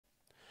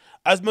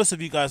As most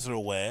of you guys are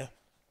aware,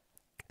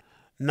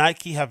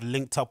 Nike have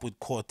linked up with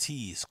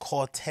Corteiz,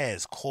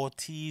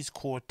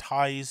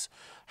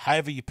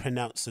 however you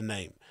pronounce the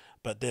name.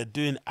 But they're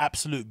doing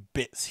absolute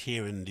bits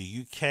here in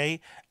the UK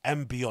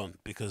and beyond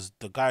because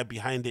the guy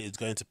behind it is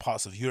going to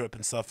parts of Europe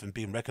and stuff and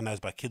being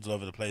recognized by kids all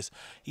over the place.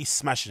 He's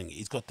smashing it.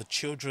 He's got the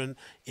children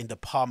in the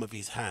palm of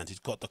his hands. He's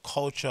got the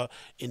culture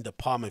in the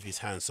palm of his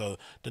hands. So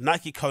the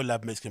Nike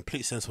collab makes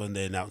complete sense when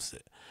they announced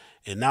it.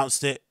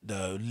 Announced it.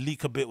 The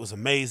leak of it was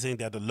amazing.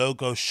 They had the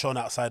logo shone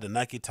outside the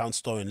Nike Town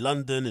store in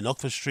London, in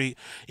Oxford Street.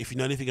 If you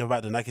know anything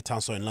about the Nike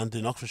Town store in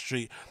London, Oxford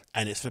Street,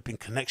 and its flipping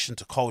connection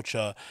to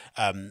culture,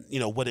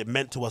 you know what it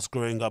meant to us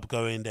growing up,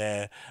 going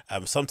there.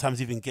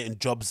 Sometimes even getting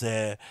jobs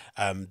there.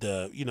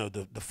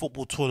 The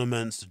football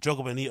tournaments, the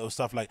Jogo Bonito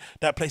stuff like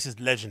that. Place is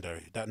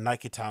legendary. That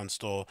Nike Town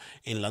store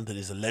in London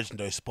is a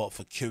legendary spot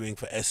for queuing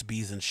for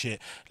SBs and shit,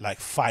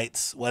 like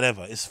fights,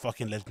 whatever. It's a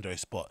fucking legendary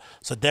spot.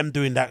 So them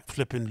doing that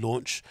flipping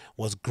launch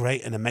was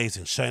great and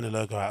amazing, showing the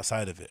logo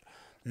outside of it.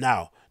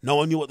 Now, no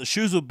one knew what the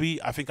shoes would be.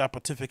 I think I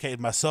pontificated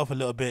myself a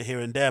little bit here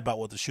and there about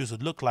what the shoes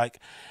would look like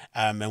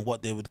and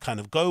what they would kind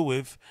of go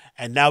with.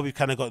 And now we've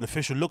kind of got an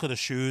official look at the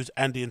shoes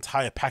and the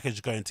entire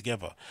package going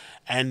together.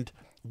 And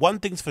one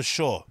thing's for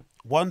sure,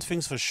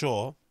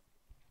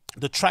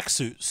 the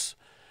tracksuits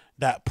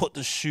that put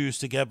the shoes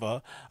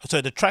together,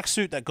 so the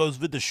tracksuit that goes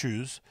with the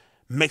shoes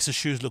makes the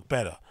shoes look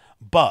better.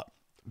 But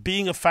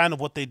being a fan of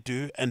what they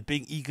do and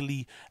being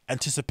eagerly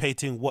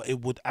anticipating what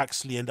it would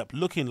actually end up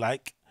looking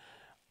like,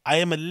 I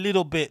am a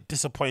little bit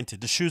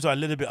disappointed. The shoes are a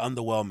little bit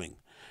underwhelming.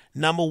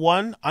 Number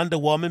one,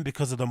 underwhelming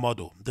because of the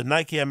model. The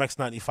Nike MX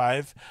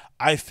 95,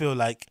 I feel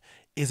like,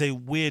 is a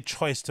weird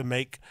choice to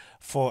make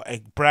for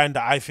a brand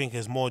that I think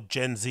is more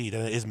Gen Z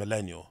than it is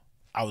millennial,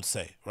 I would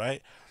say,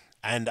 right?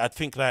 And I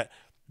think that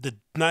the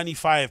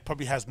 95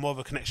 probably has more of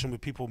a connection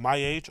with people my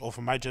age or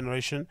from my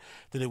generation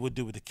than it would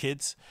do with the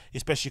kids,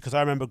 especially because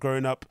I remember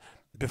growing up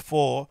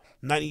before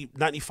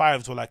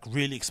 95s were like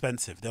really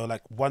expensive. They were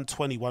like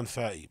 120,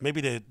 130. Maybe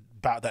they're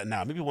about that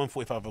now, maybe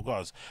 145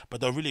 regards,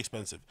 but they're really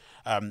expensive.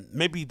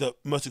 Maybe the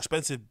most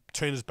expensive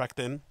trainers back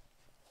then,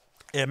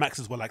 Air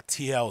Maxes, were like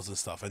TLs and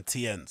stuff and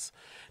TNs.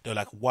 They were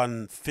like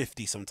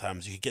 150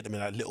 sometimes. You could get them in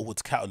like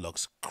Littlewoods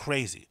catalogs.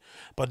 Crazy.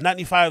 But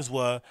 95s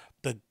were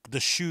the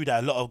shoe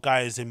that a lot of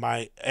guys in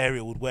my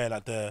area would wear,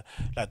 like the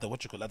like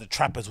the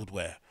trappers would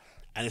wear.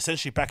 And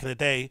essentially back in the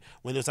day,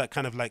 when there was that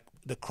kind of like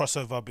the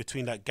crossover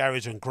between like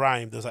garage and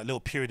grime, there was that little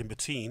period in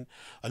between.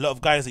 A lot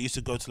of guys that used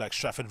to go to like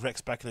Stratford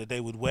Rex back in the day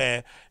would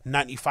wear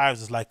 95s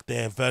as like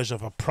their version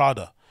of a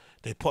Prada.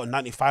 They put a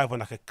 95 on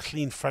like a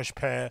clean, fresh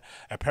a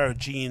pair of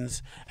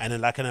jeans, and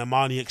then like an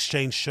Armani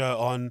Exchange shirt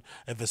on,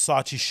 a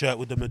Versace shirt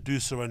with the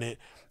Medusa on it,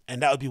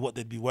 and that would be what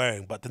they'd be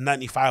wearing. But the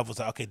 95 was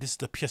like, okay, this is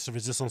the pièce de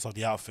resistance of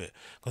the outfit,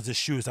 because the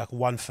shoe is like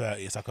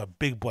 130. It's like a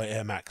big boy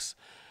Air Max.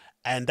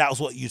 And that was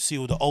what you see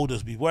all the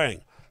olders be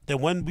wearing. Then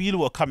when we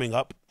were coming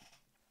up,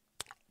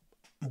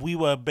 we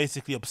were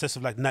basically obsessed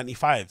with like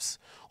 95s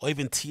or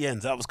even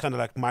TNs. That was kind of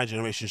like my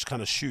generation's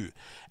kind of shoe.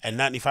 And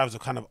 95s were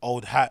kind of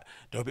old hat.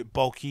 They're a bit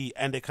bulky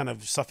and they kind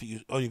of stuff you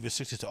only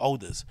restricted to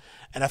olders.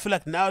 And I feel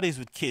like nowadays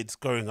with kids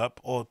growing up,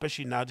 or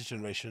especially now this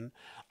generation,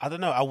 I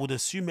don't know, I would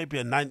assume maybe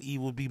a 90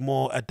 would be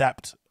more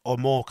adapt or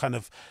more kind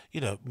of,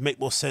 make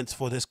more sense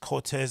for this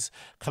Cortez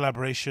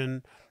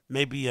collaboration.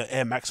 Maybe a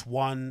Air Max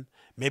 1,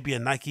 maybe a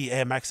Nike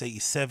Air Max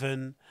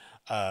 87,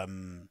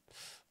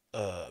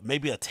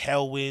 maybe a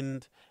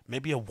Tailwind,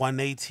 maybe a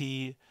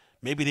 180.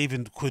 Maybe they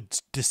even could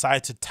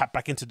decide to tap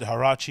back into the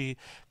Hirachi,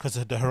 because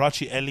the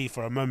Hirachi LE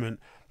for a moment,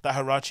 that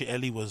Hirachi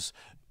LE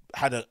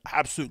had an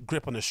absolute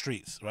grip on the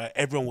streets, right?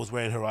 Everyone was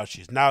wearing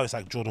Hirachis. Now it's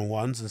like Jordan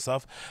 1s and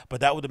stuff,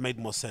 but that would have made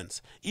more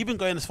sense. Even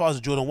going as far as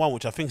the Jordan 1,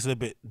 which I think is a little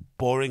bit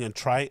boring and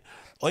trite,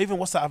 or even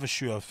what's that other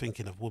shoe I was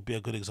thinking of would be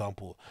a good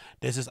example.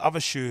 There's this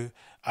other shoe,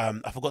 I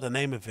forgot the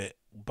name of it,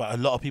 but a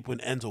lot of people in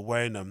ends were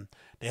wearing them.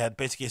 They had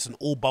basically, it's an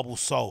all bubble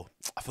sole.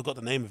 I forgot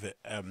the name of it,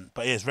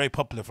 but yeah, it's very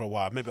popular for a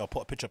while. Maybe I'll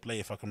put a picture up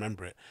later if I can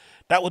remember it.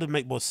 That would have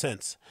made more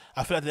sense.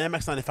 I feel like the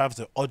MX-95 is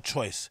an odd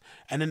choice,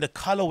 and then the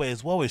colorway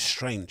as well is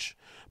strange,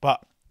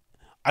 but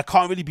I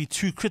can't really be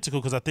too critical,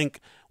 because I think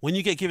when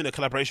you get given a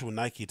collaboration with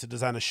Nike to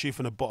design a shoe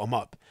from the bottom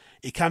up,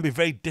 it can be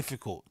very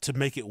difficult to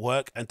make it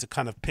work and to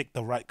kind of pick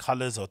the right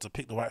colors or to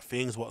pick the right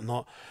things,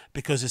 whatnot,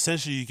 because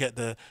essentially you get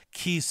the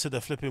keys to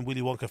the flipping Willy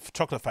Wonka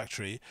chocolate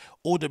factory,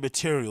 all the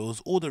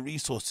materials, all the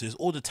resources,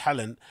 all the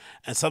talent,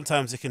 and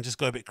sometimes it can just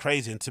go a bit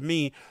crazy. And to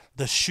me,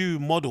 the shoe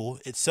model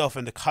itself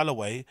and the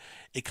colorway,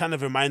 it kind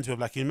of reminds me of,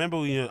 like, you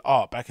remember when you were in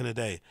art back in the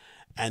day,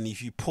 and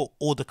if you put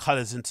all the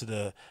colors into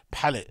the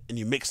palette and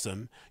you mix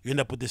them, you end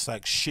up with this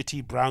like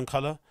shitty brown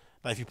color.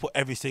 Like if you put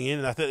everything in,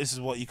 and I think this is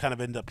what you kind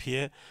of end up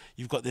here.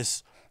 You've got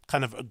this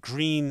kind of a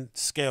green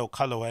scale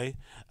colorway,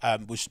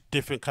 with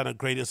different kind of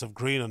gradients of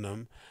green on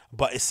them,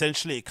 but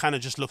essentially it kind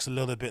of just looks a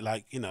little bit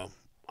like,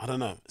 I don't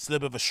know, it's a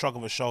little bit of a shrug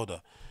of a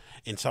shoulder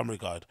in some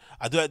regard.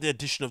 I do like the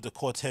addition of the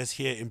Cortez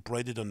here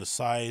embroidered on the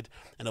side,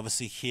 and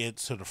obviously here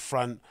to the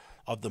front.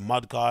 of the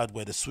mudguard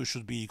where the swoosh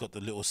would be. You got the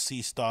little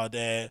sea star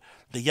there.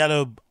 The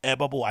yellow air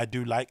bubble I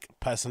do like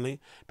personally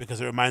because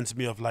it reminds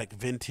me of like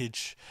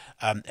vintage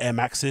Air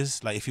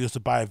Maxes. Like if you was to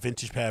buy a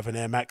vintage pair of an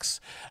Air Max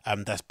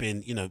that's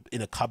been, you know,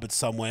 in a cupboard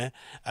somewhere,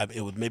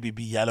 it would maybe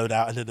be yellowed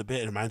out a little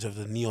bit. It reminds me of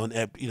the neon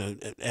Air, you know,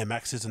 Air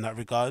Maxes in that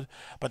regard.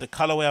 But the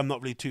colorway I'm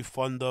not really too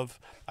fond of.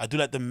 I do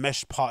like the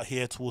mesh part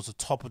here towards the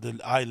top of the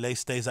eye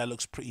lace stays. That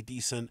looks pretty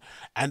decent,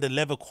 and the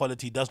leather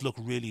quality does look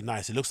really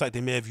nice. It looks like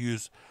they may have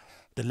used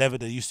the leather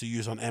they used to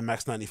use on Air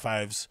Max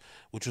 95s,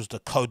 which was the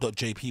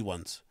Co.JP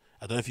ones.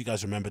 I don't know if you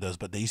guys remember those,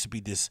 but there used to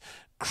be this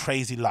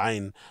crazy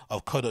line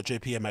of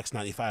Co.JP MX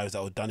 95s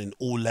that were done in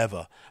all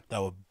leather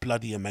that were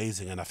bloody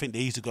amazing. And I think they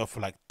used to go for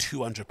like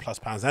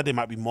 £200+. Now they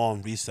might be more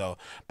on resale,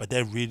 but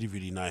they're really,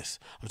 really nice.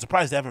 I'm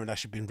surprised they haven't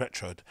actually been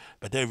retroed,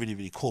 but they're really,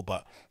 really cool.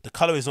 But the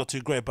color is not too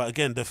great. But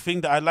again, the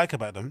thing that I like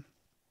about them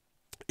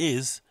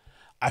is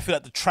I feel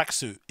like the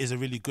tracksuit is a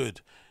really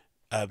good,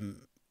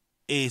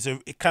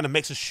 it kind of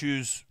makes the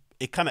shoes,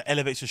 it kind of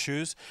elevates the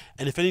shoes.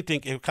 And if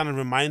anything, it kind of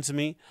reminds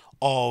me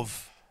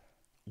of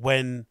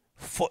when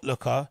Foot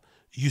Locker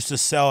used to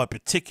sell a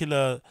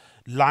particular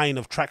line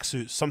of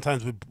tracksuits,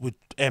 sometimes with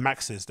Air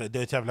Maxes, that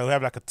they'd have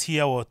like a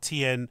TL or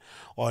TN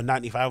or a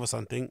 95 or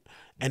something,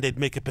 and they'd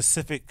make a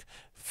specific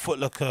Foot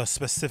Locker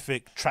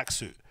specific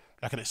tracksuit,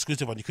 like an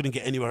exclusive one you couldn't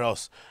get anywhere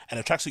else. And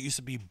the tracksuit used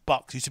to be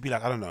bucks, used to be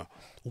like, I don't know,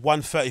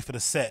 130 for the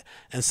set,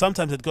 and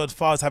sometimes they'd go as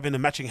far as having a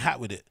matching hat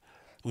with it,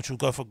 which would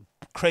go for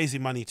crazy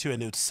money too,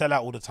 and it would sell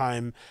out all the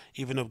time.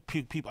 Even though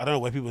people, I don't know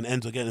where people in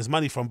ends were getting this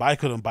money from, but I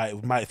couldn't buy it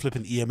with my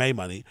flipping EMA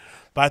money.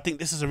 But I think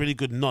this is a really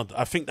good nod.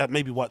 I think that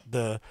maybe what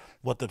the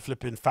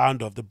flipping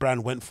founder of the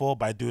brand went for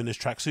by doing this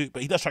tracksuit,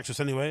 but he does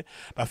tracksuits anyway.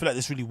 But I feel like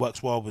this really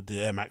works well with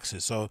the Air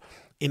Maxes. So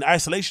in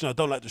isolation, I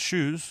don't like the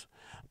shoes,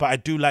 but I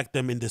do like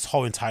them in this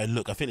whole entire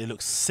look. I think it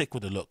looks sick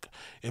with the look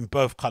in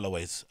both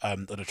colorways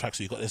of the tracksuit.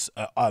 You've got this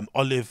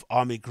olive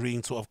army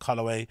green sort of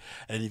colorway,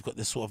 and then you've got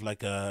this sort of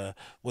like a,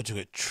 what do you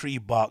get, tree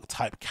bark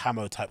type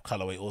camo type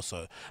colorway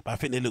also. But I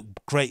think they look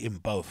great in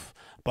both.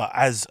 But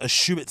as a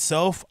shoe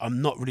itself,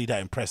 I'm not really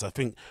that impressed. I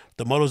think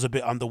the model's a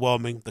bit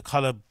underwhelming. The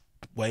color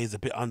way is a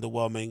bit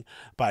underwhelming,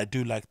 but I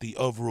do like the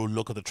overall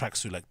look of the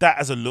tracksuit. Like that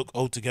as a look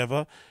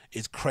altogether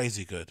is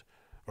crazy good.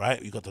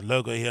 Right, you got the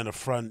logo here on the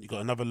front, you got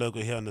another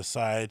logo here on the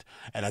side,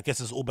 and I guess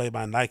it's all made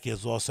by Nike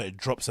as well, so it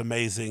drops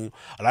amazing.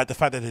 I like the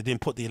fact that they didn't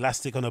put the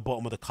elastic on the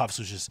bottom of the cuffs,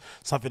 which is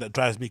something that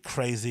drives me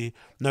crazy.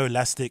 No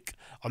elastic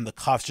on the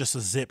cuffs, just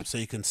a zip, so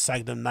you can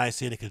sag them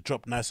nicely and it can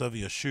drop nice over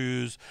your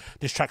shoes.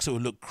 This tracksuit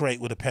would look great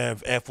with a pair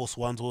of Air Force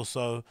Ones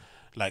also.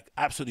 Like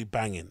absolutely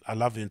banging. I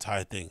love the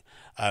entire thing.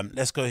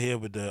 Let's go here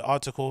with the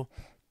article.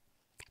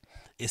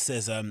 It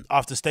says,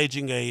 after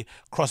staging a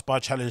crossbar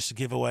challenge to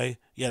give away.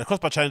 Yeah, the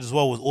crossbar challenge as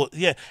well was,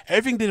 yeah,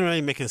 everything didn't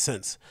really make any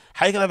sense.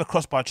 How you going to have a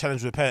crossbar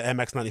challenge with a pair of Air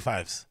Max 95s? Do you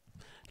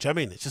know what I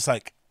mean? It's just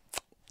like,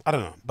 I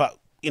don't know. But,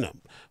 you know,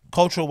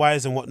 cultural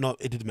wise and whatnot,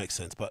 it did make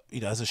sense. But,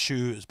 you know, as a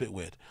shoe, it's a bit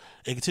weird.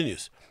 It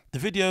continues. The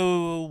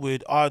video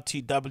with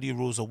RTW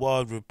rules the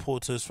world,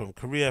 reporters from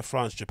Korea,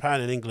 France, Japan,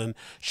 and England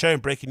sharing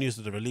breaking news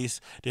of the release.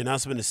 The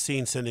announcement is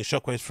seen sending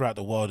shockwaves throughout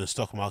the world and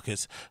stock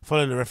markets.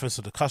 Following the reference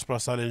to the crossbar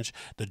challenge,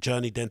 the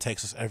journey then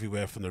takes us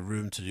everywhere from the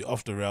room to the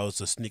off the rails,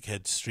 the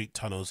sneakhead street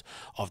tunnels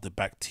of the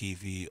back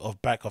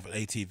of an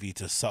ATV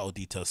to subtle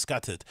details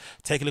scattered.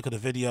 Take a look at the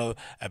video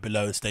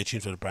below and stay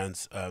tuned for the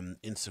brand's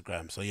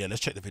Instagram. So yeah, let's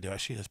check the video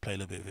actually. Let's play a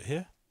little bit of it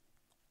here.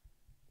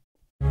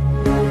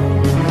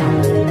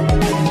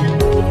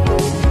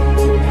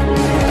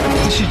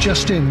 This is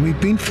just in. We've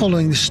been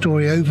following this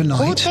story overnight.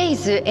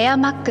 Corteiz Air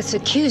Max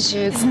 90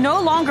 is no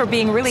longer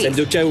being released.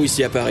 Celle de chaos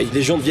ici à Paris.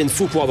 Les gens deviennent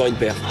fous pour avoir une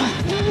paire.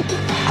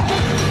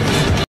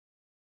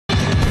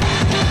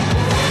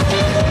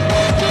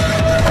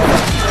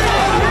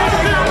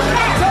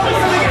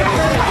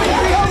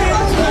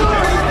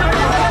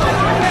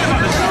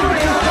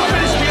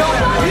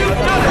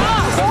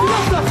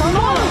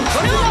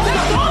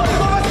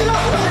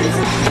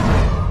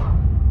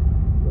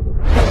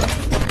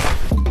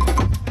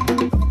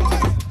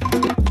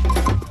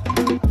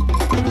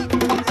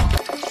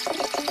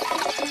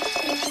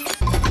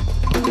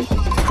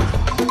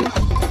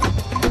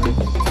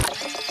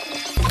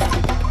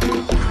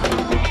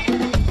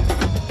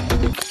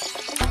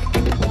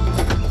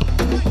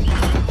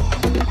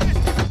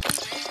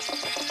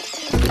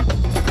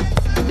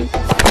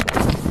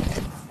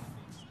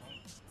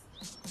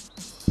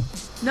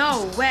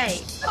 No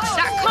way.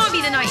 That can't be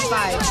the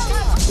 95.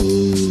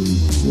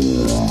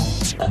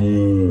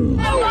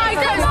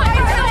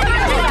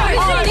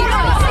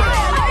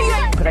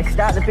 Could I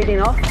start the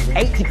bidding off?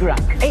 80 grand,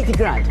 80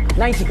 grand,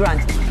 90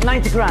 grand,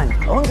 90 grand,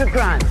 100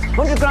 grand,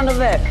 100 grand over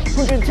there,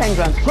 110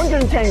 grand,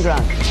 110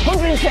 grand,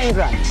 110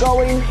 grand.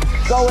 Going,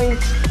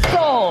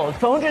 sold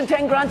for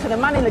 110 grand to the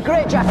man in the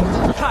grey jacket.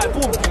 Hi,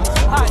 boom.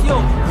 Hi,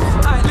 yo.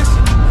 Hi,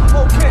 listen.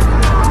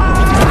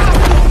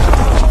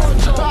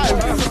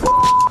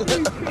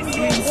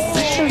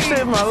 This should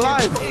save my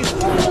life.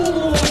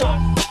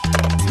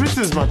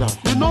 Greetings, madam.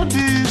 You know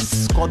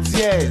this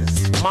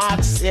Corteiz,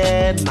 Max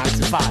Air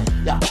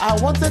 95. Yeah, I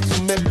wanted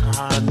to make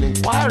an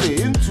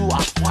inquiry into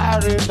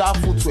acquiring that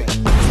footwear.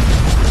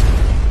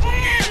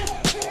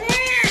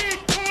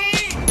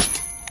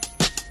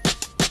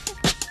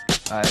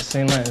 Alright,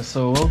 say nice.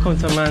 So welcome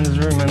to man's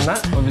room and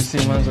that.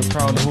 Obviously man's a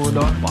proud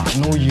holder, but I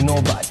know you know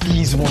about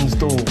these ones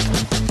though.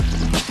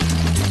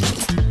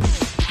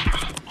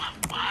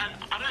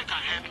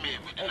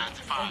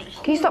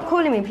 Can you stop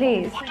calling me,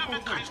 please? What do you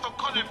mean, can you stop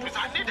calling, please?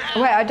 I need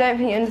help. Wait, I don't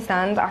think you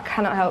understand. I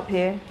cannot help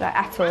you, like,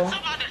 at all.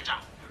 Can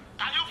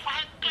you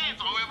find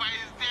clients or whoever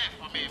is there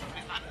for me,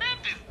 please? I need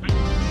this.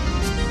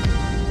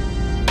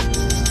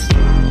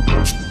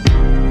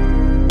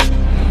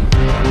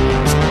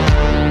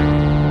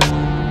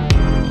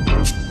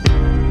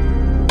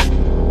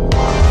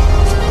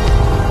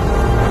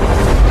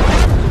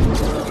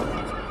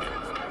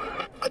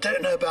 I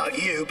don't know about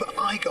you, but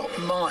I got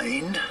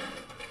mine.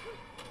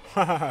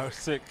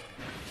 Sick.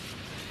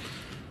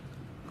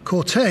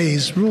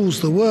 Corteiz rules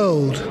the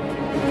world.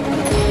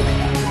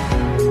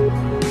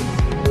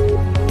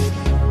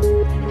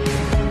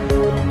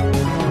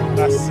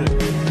 That's it.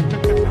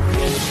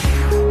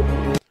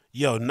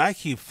 Yo,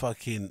 Nike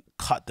fucking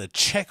cut the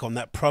check on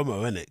that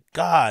promo, innit?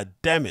 God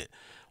damn it.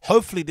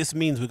 Hopefully this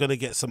means we're going to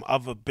get some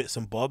other bits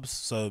and bobs.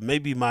 So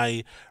maybe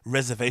my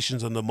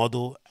reservations on the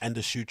model and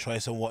the shoe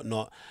choice and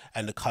whatnot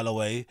and the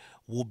colorway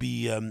will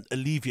be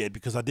alleviated,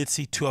 because I did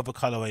see 2 other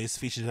colorways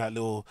featured in that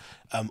little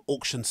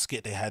auction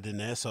skit they had in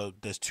there. So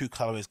there's 2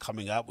 colorways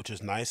coming out, which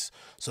is nice.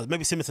 So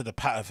maybe similar to the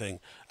pattern thing,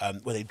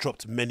 where they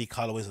dropped many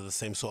colorways of the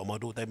same sort of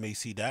model. They may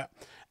see that.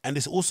 And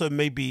this also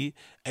may be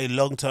a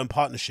long-term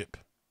partnership.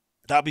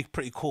 That'd be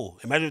pretty cool.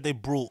 Imagine if they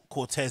brought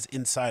Corteiz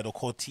inside, or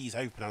Corteiz,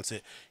 how you pronounce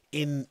it,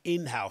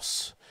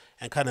 in-house,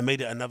 and kind of made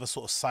it another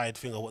sort of side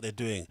thing of what they're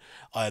doing.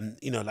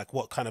 You know, like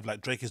what kind of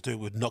like Drake is doing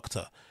with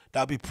Nocta.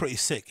 That'd be pretty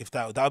sick. If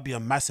that would be a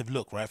massive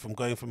look, right? From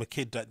going from a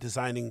kid that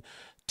designing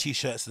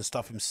t-shirts and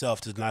stuff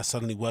himself to now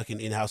suddenly working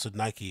in-house with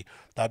Nike.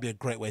 That'd be a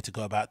great way to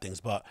go about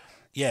things. But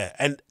yeah,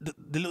 and the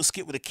little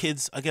skit with the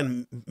kids,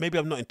 again, maybe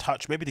I'm not in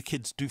touch. Maybe the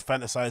kids do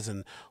fantasize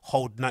and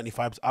hold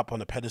 95s up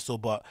on a pedestal,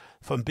 but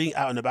from being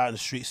out and about in the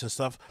streets and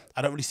stuff,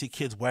 I don't really see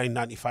kids wearing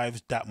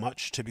 95s that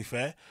much, to be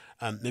fair.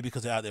 Maybe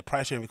because they're out there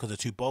price range, because they're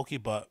too bulky,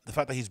 but the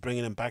fact that he's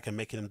bringing them back and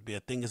making them be a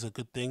thing is a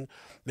good thing.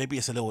 Maybe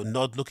it's a little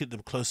nod. Look at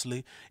them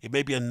closely. It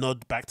may be a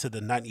nod back to the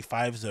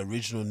 95s, the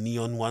original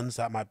neon ones.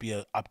 That might be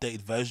an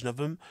updated version of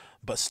them,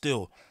 but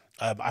still,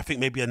 I think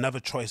maybe another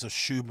choice of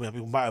shoe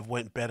maybe might have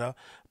went better,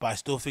 but I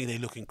still think they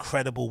look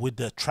incredible with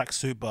the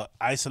tracksuit. But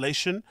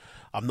isolation,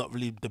 I'm not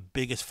really the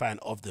biggest fan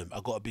of them. I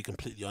got to be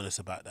completely honest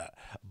about that.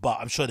 But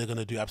I'm sure they're going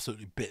to do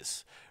absolutely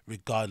bits,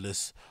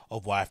 regardless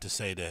of what I have to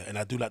say there. And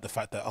I do like the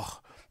fact that,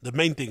 the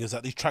main thing is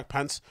that these track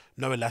pants,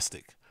 no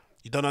elastic.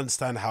 You don't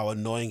understand how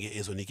annoying it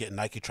is when you get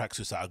Nike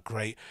tracksuits that are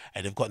great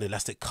and they've got an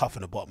elastic cuff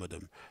in the bottom of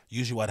them.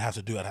 Usually what I'd have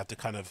to do, I'd have to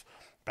kind of,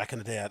 back in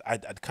the day,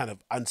 I'd kind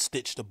of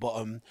unstitch the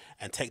bottom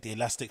and take the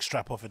elastic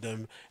strap off of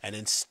them and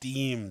then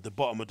steam the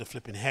bottom of the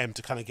flipping hem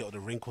to kind of get all the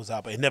wrinkles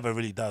out, but it never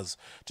really does,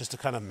 just to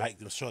kind of make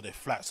them sure they're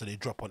flat so they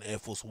drop on Air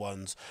Force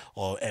Ones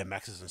or Air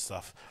Maxes and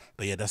stuff.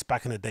 But yeah, that's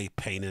back in the day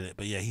pain in it.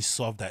 But yeah, he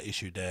solved that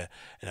issue there,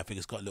 and I think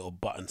it's got a little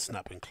button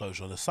snap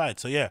enclosure on the side.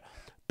 So yeah,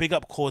 big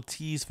up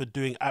Corteiz for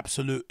doing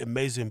absolute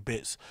amazing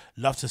bits.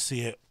 Love to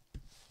see it.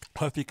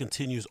 Hopefully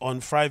continues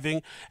on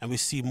thriving and we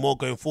see more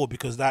going forward,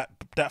 because that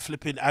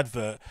flipping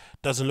advert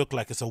doesn't look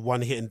like it's a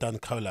one hit and done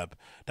collab.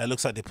 That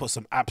looks like they put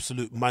some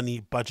absolute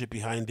money budget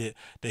behind it.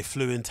 They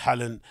flew in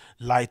talent,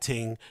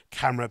 lighting,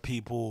 camera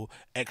people,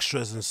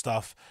 extras and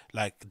stuff.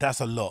 Like,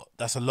 that's a lot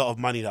of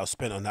money that was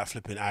spent on that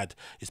flipping ad,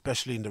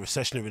 especially in the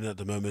recession we're in at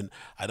the moment.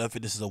 I don't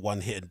think this is a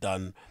one hit and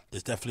done.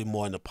 There's definitely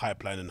more in the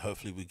pipeline, and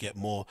hopefully we get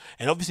more.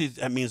 And obviously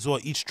that means, well,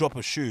 each drop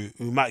of shoe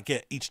we might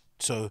get each,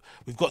 so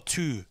we've got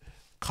 2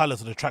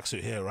 colors of the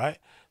tracksuit here, right?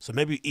 So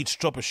maybe each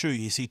drop of shoe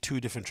you see 2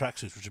 different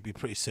tracksuits, which would be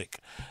pretty sick.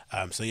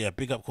 So yeah,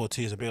 big up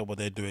Corteiz and big up what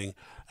they're doing.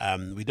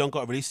 We don't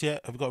got a release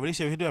yet. Have we got a release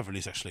yet? We do have a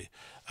release actually.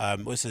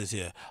 What says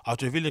here?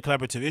 After revealing the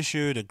collaborative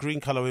issue, the green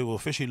colorway will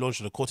officially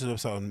launch on the Corteiz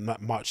website on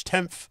March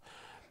 10th.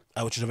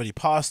 Which is already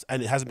passed,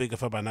 and it hasn't been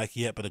confirmed by Nike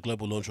yet, but a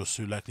global launch will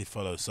soon likely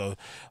follow. So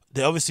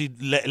they're obviously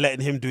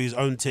letting him do his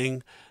own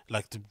thing,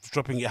 like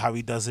dropping it how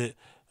he does it,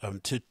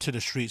 to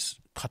the streets,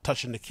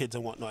 touching the kids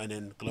and whatnot, and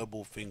then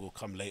global thing will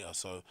come later.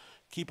 So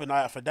keep an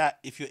eye out for that.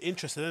 If you're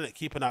interested in it,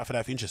 keep an eye out for that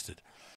if you're interested.